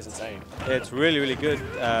 Kai's stream is insane. Yeah, it's really, really good.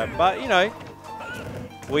 But you know,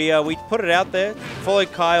 we put it out there. Follow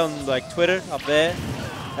Kai on Twitter up there.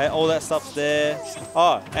 All that stuff's there.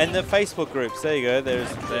 Oh, and the Facebook groups. There you go. There's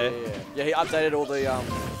there. Yeah, he updated all the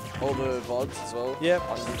VODs as well. Yeah.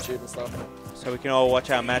 On YouTube and stuff. So we can all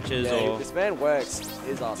watch our matches. Yeah, or this man works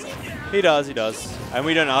his ass off. He does. And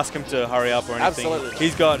we don't ask him to hurry up or anything. Absolutely.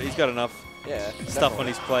 He's got enough stuff on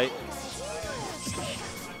his plate.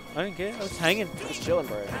 I don't care. I was hanging. Just chilling,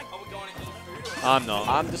 bro. I'm not.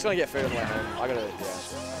 I'm just gonna get food on the way home. I gotta. Yeah.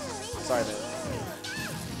 Sorry, man.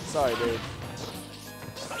 Sorry, dude.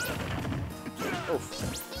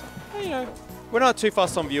 Oof. You know, we're not too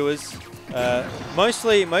fussed on viewers.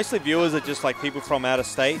 Mostly viewers are just like people from out of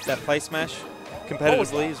state that play Smash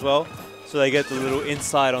competitively as well. So they get the little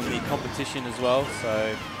insight on the competition as well.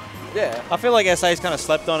 So yeah, I feel like SA's kind of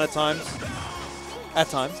slept on at times. At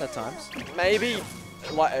times. Maybe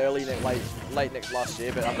like late next last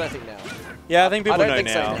year, but I don't think now. Yeah, I think people know think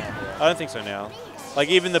now. So now yeah. I don't think so now. Like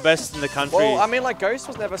even the best in the country. Well, I mean, like Ghost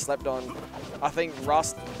was never slept on. I think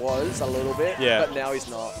Rust was a little bit, but now he's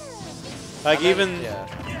not. Like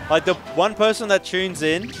like the one person that tunes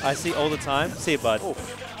in, I see all the time. See you, bud.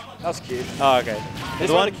 Oof. That was cute. Oh, okay.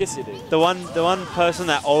 The one to kiss you, dude. The one person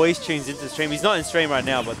that always tunes into the stream. He's not in stream right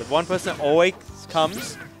now, but the one person that always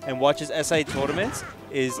comes and watches SA tournaments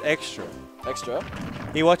is Extra. Extra?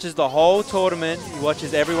 He watches the whole tournament. He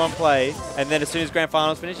watches everyone play, and then as soon as Grand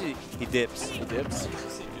Finals finishes, he dips. He dips.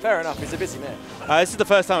 Fair enough. He's a busy man. This is the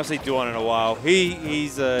first time I've seen Duan in a while.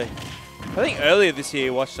 He's I think earlier this year he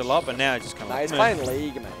watched a lot, but now he's just come. Nah, he's playing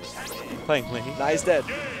League, man. Playing League? Nah, he's dead.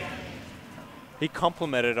 He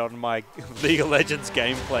complimented on my League of Legends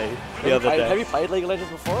gameplay the other day. Have you played League of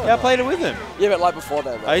Legends before? Yeah, I played it with him. Yeah, but like before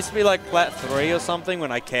that, though. I used to be like plat 3 or something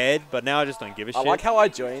when I cared, but now I just don't give a shit. I like how I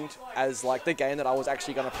joined as like the game that I was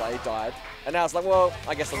actually going to play died. And now it's like, well,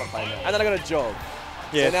 I guess I'm not playing now. And then I got a job.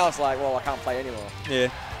 Yeah. So now it's like, well, I can't play anymore. Yeah.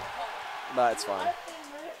 But it's fine.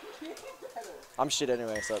 I'm shit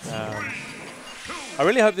anyway, so it's... I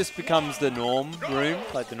really hope this becomes the norm room,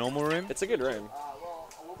 like the normal room. It's a good room.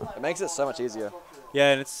 It makes it so much easier.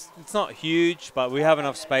 Yeah, and it's not huge, but we have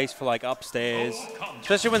enough space for like upstairs.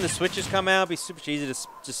 Especially when the switches come out, it'd be super easy to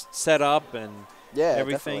just set up and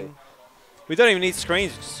everything. Definitely. We don't even need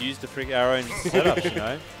screens, we just use our own setups, you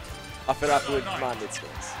know? I feel like we might need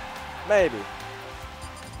screens. Maybe.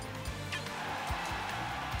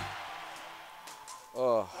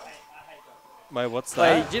 Oh. Wait, what's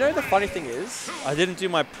that? Wait, do you know the funny thing is? I didn't do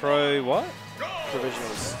my pro what?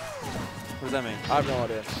 Provisionals. What does that mean? I have no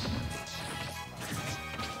idea.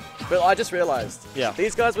 But I just realised. Yeah.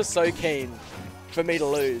 These guys were so keen for me to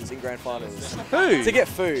lose in grand finals. Who? To get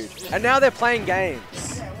food. And now they're playing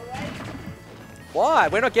games. Why?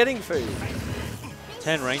 We're not getting food.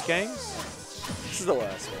 10 ranked games? This is the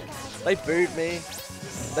worst, man. They booed me.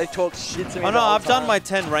 They talked shit to me. Oh no, I've done my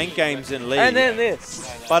 10 ranked games in League. And then this.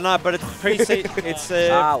 But no, but it's pre-season. It's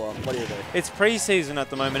well, what do you do? It's pre-season at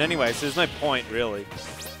the moment anyway, so there's no point really.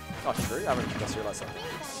 Oh, true. I haven't just realised something.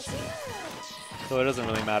 So it doesn't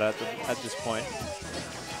really matter at this point.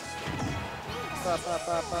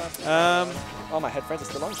 Oh, my headphones are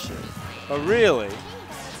still on shit. Oh really?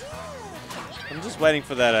 I'm just waiting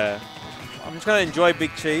for that. I'm just gonna enjoy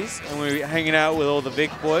Big Cheese, and we're hanging out with all the big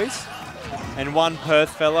boys, and one Perth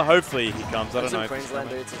fella. Hopefully he comes. I don't know. Queensland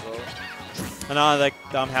dudes as well. And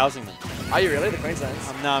I'm housing them. Are you really the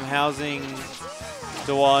Queenslands? No, I'm housing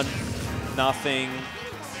Dewan, Nothing,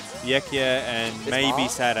 Yekia, and Is maybe Ma?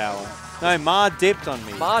 Sad Owl. No, Ma dipped on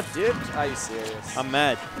me. Ma dipped? Are you serious? I'm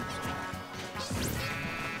mad.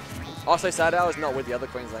 Oh, so Sad Owl is not with the other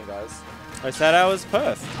Queensland guys. Oh, Sad Owl is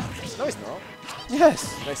Perth. No, he's not.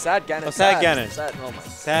 Yes. No, Sad Gannon. Oh, Sad Gannon. Oh, my.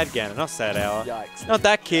 Sad Gannon, not Sad Hour. Yikes. Not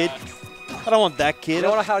that kid. I don't want that kid. You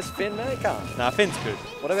don't want to house Finn, man? Can't. Nah, Finn's good.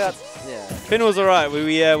 What about... Yeah. Finn was alright.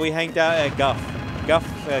 We hanged out at Guff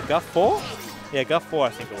 4? Yeah, Guff 4 I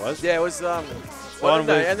think it was. Yeah, it was... One with...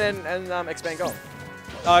 And Expand Gong.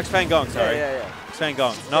 Oh, Expand Gong, sorry. Yeah. Expand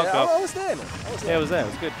Gong, not Guff. I was there, man. Yeah, it was there. It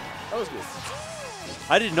was good. That was good.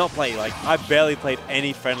 I did not play, I barely played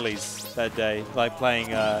any friendlies that day. Like playing...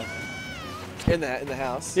 In the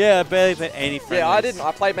house? Yeah, I barely played any friendlies. Yeah, I didn't.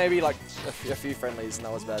 I played maybe a few friendlies and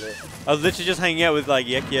that was about it. I was literally just hanging out with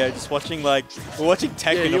Yekia, just watching we're watching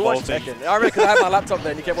Tekken. Yeah, you watched Tekken. I remember because I had my laptop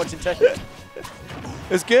there and you kept watching Tekken.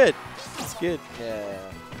 It was good. It's good. Yeah.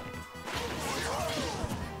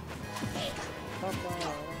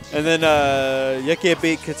 And then Yekia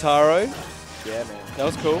beat Kataro. Yeah, man. That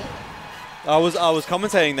was cool. I was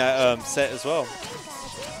commentating that set as well.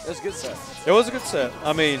 It was a good set. It was a good set.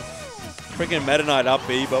 I mean, freaking Meta Knight up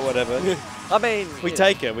B, but whatever. I mean, we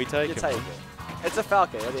take it. We take you it. take it. It's a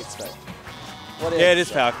Falco. What do you expect? Yeah, it is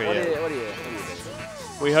Falco. What Yeah. do you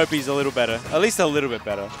We hope he's a little better. At least a little bit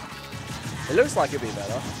better. It looks like it'll be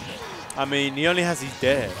better. I mean, he only has his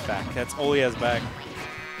dare back. That's all he has back.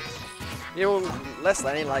 Yeah, well, less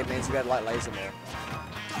laning means you got laser more.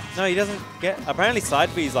 No, he doesn't get. Apparently,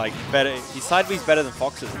 side B's better. His side B's better than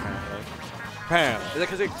Fox's. Apparently. Is it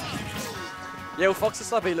because it? Yeah, well, Fox's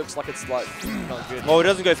side B looks like it's not good. Well, it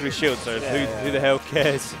doesn't go through shield, so who the hell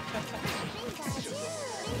cares?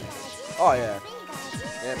 Oh yeah.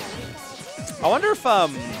 Yeah. Man. I wonder if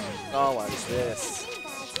Oh, what is this?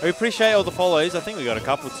 we appreciate all the follows. I think we got a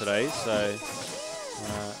couple today, so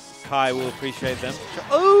Kai will appreciate them.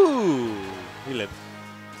 Oh, he lived.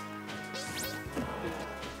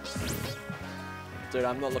 Dude,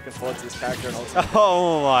 I'm not looking forward to this character in Ultimate.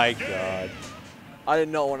 Oh my god. I did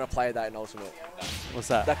not want to play that in Ultimate. What's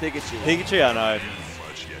that? That Pikachu. Pikachu, I know.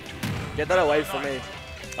 Get that away from me.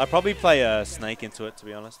 I'd probably play a Snake into it, to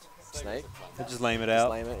be honest. Snake? I'd just lame it Just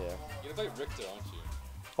out. lame it, yeah. You're like Richter, aren't you?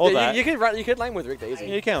 All Yeah, that. you could lame with Richter easy.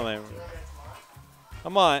 Yeah, you can lame it. I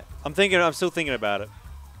might. I'm still thinking about it.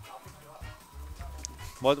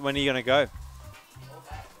 When are you gonna go?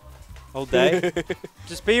 All day?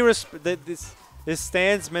 Just be this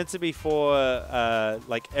stand's meant to be for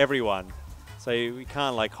everyone, so we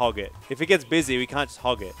can't hog it. If it gets busy, we can't just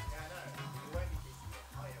hog it.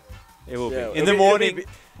 It will be in the morning.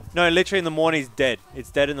 No, literally in the morning, it's dead.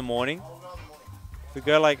 It's dead in the morning. If we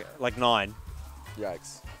go like 9.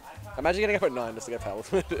 Yikes! Imagine getting up at 9 just to get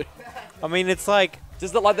Palace. I mean, it's like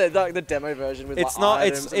just the demo version with it's not.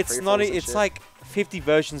 items It's and not. free falls and It's shit. like 50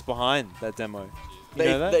 versions behind that demo. You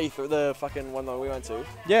know that? The fucking one that we went to.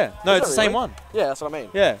 Yeah. No, Is it's that the same really? one. Yeah, that's what I mean.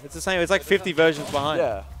 Yeah, it's the same. It's like 50 versions behind.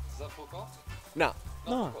 Yeah. Is that full cost? No.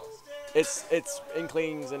 No. It's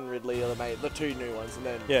Inklings and Ridley are the two new ones, and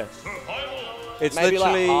then Yeah. It's maybe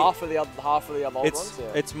literally half of the other old it's ones.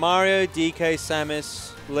 Yeah. it's Mario, DK,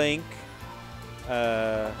 Samus, Link,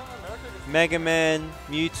 Mega Man,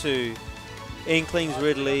 Mewtwo, Inklings,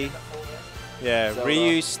 Ridley, yeah, Zelda.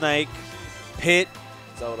 Ryu, Snake, Pit,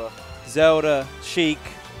 Zelda. Zelda, Sheik,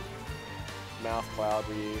 Mouth, Cloud,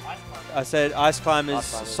 Ryu. I said Ice Climbers,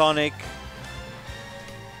 Sonic.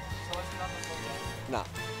 Nah.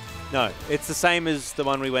 No, it's the same as the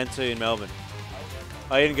one we went to in Melbourne.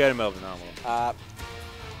 Oh, you didn't go to Melbourne, no. Yeah.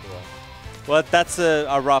 Well, that's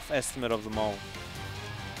a rough estimate of them all.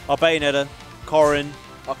 Oh, Bayonetta, Corrin.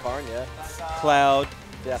 Oh, Corrin, yeah. Cloud.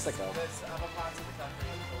 Yeah, that's okay.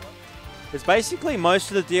 It's basically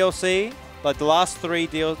most of the DLC, like the last 4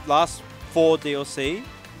 DLC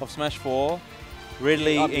of Smash 4,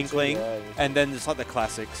 Ridley, Inkling, and then just like the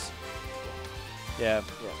classics. Yeah.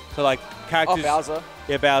 So like characters. Oh, Bowser.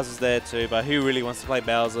 Yeah, Bowser's there too, but who really wants to play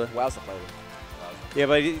Bowser? Bowser played it. Yeah,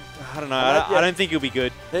 but I don't know. I don't think he'll be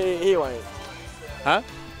good. He won't. Huh?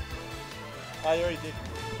 I already did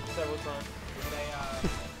several times.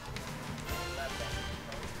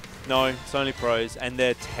 No, it's only pros, and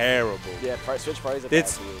they're terrible. Yeah, Switch pros are bad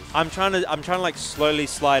It's, to use. I'm trying to like slowly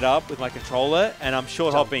slide up with my controller, and I'm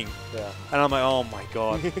short hopping. Yeah. And I'm like, oh my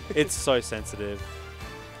god, it's so sensitive.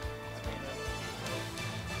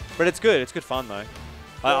 But it's good. It's good fun though.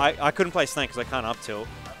 I couldn't play Snake because I can't up tilt.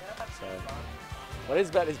 So. What is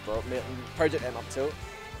about his Project M up tilt?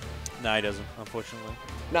 No, he doesn't, unfortunately.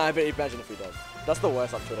 No, but imagine if he does. That's the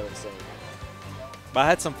worst up tilt I've ever seen. But I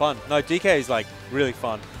had some fun. No, DK is like really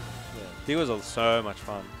fun. Yeah. DK was so much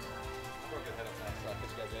fun.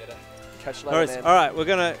 Catch you later, man. All right, we're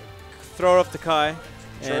gonna throw it off to Kai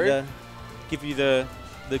and give you the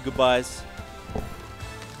goodbyes.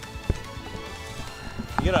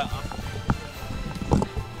 You gotta.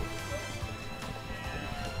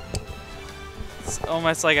 It's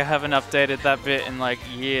almost like I haven't updated that bit in like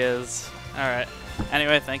years. Alright.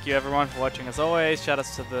 Anyway, thank you everyone for watching as always. Shout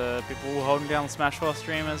outs to the people holding down the Smash 4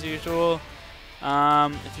 stream as usual.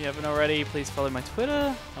 If you haven't already, please follow my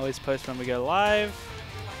Twitter. I always post when we go live.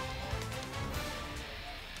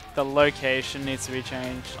 The location needs to be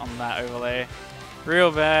changed on that overlay.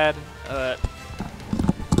 Real bad.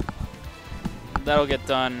 That'll get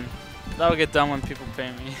done. That'll get done when people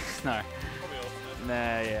pay me. No. Nah,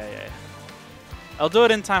 yeah. I'll do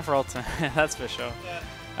it in time for Ultimate. That's for sure. Yeah.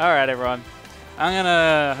 Alright, everyone. I'm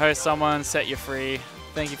gonna host someone, set you free.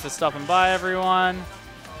 Thank you for stopping by, everyone.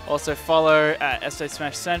 Also follow at SA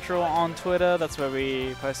Smash Central on Twitter. That's where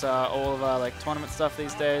we post all of our like tournament stuff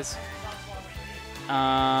these days.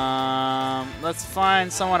 Let's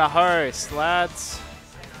find someone to host, lads.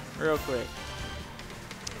 Real quick.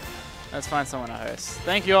 Let's find someone to host.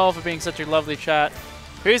 Thank you all for being such a lovely chat.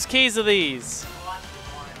 Whose keys are these?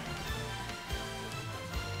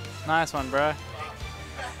 Nice one, bro.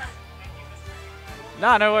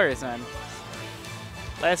 No, no worries, man.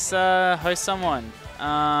 Let's host someone.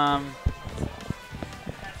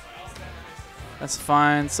 Let's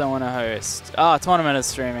find someone to host. Tournament is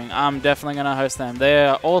streaming. I'm definitely going to host them.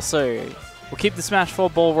 We'll keep the Smash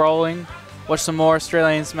 4 ball rolling. Watch some more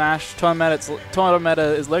Australian Smash. Tournament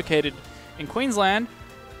is located in Queensland.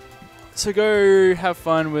 So go have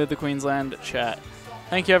fun with the Queensland chat.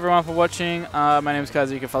 Thank you everyone for watching. My name is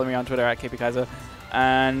Kaiser. You can follow me on Twitter at KPKaiser.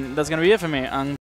 And that's going to be it for me.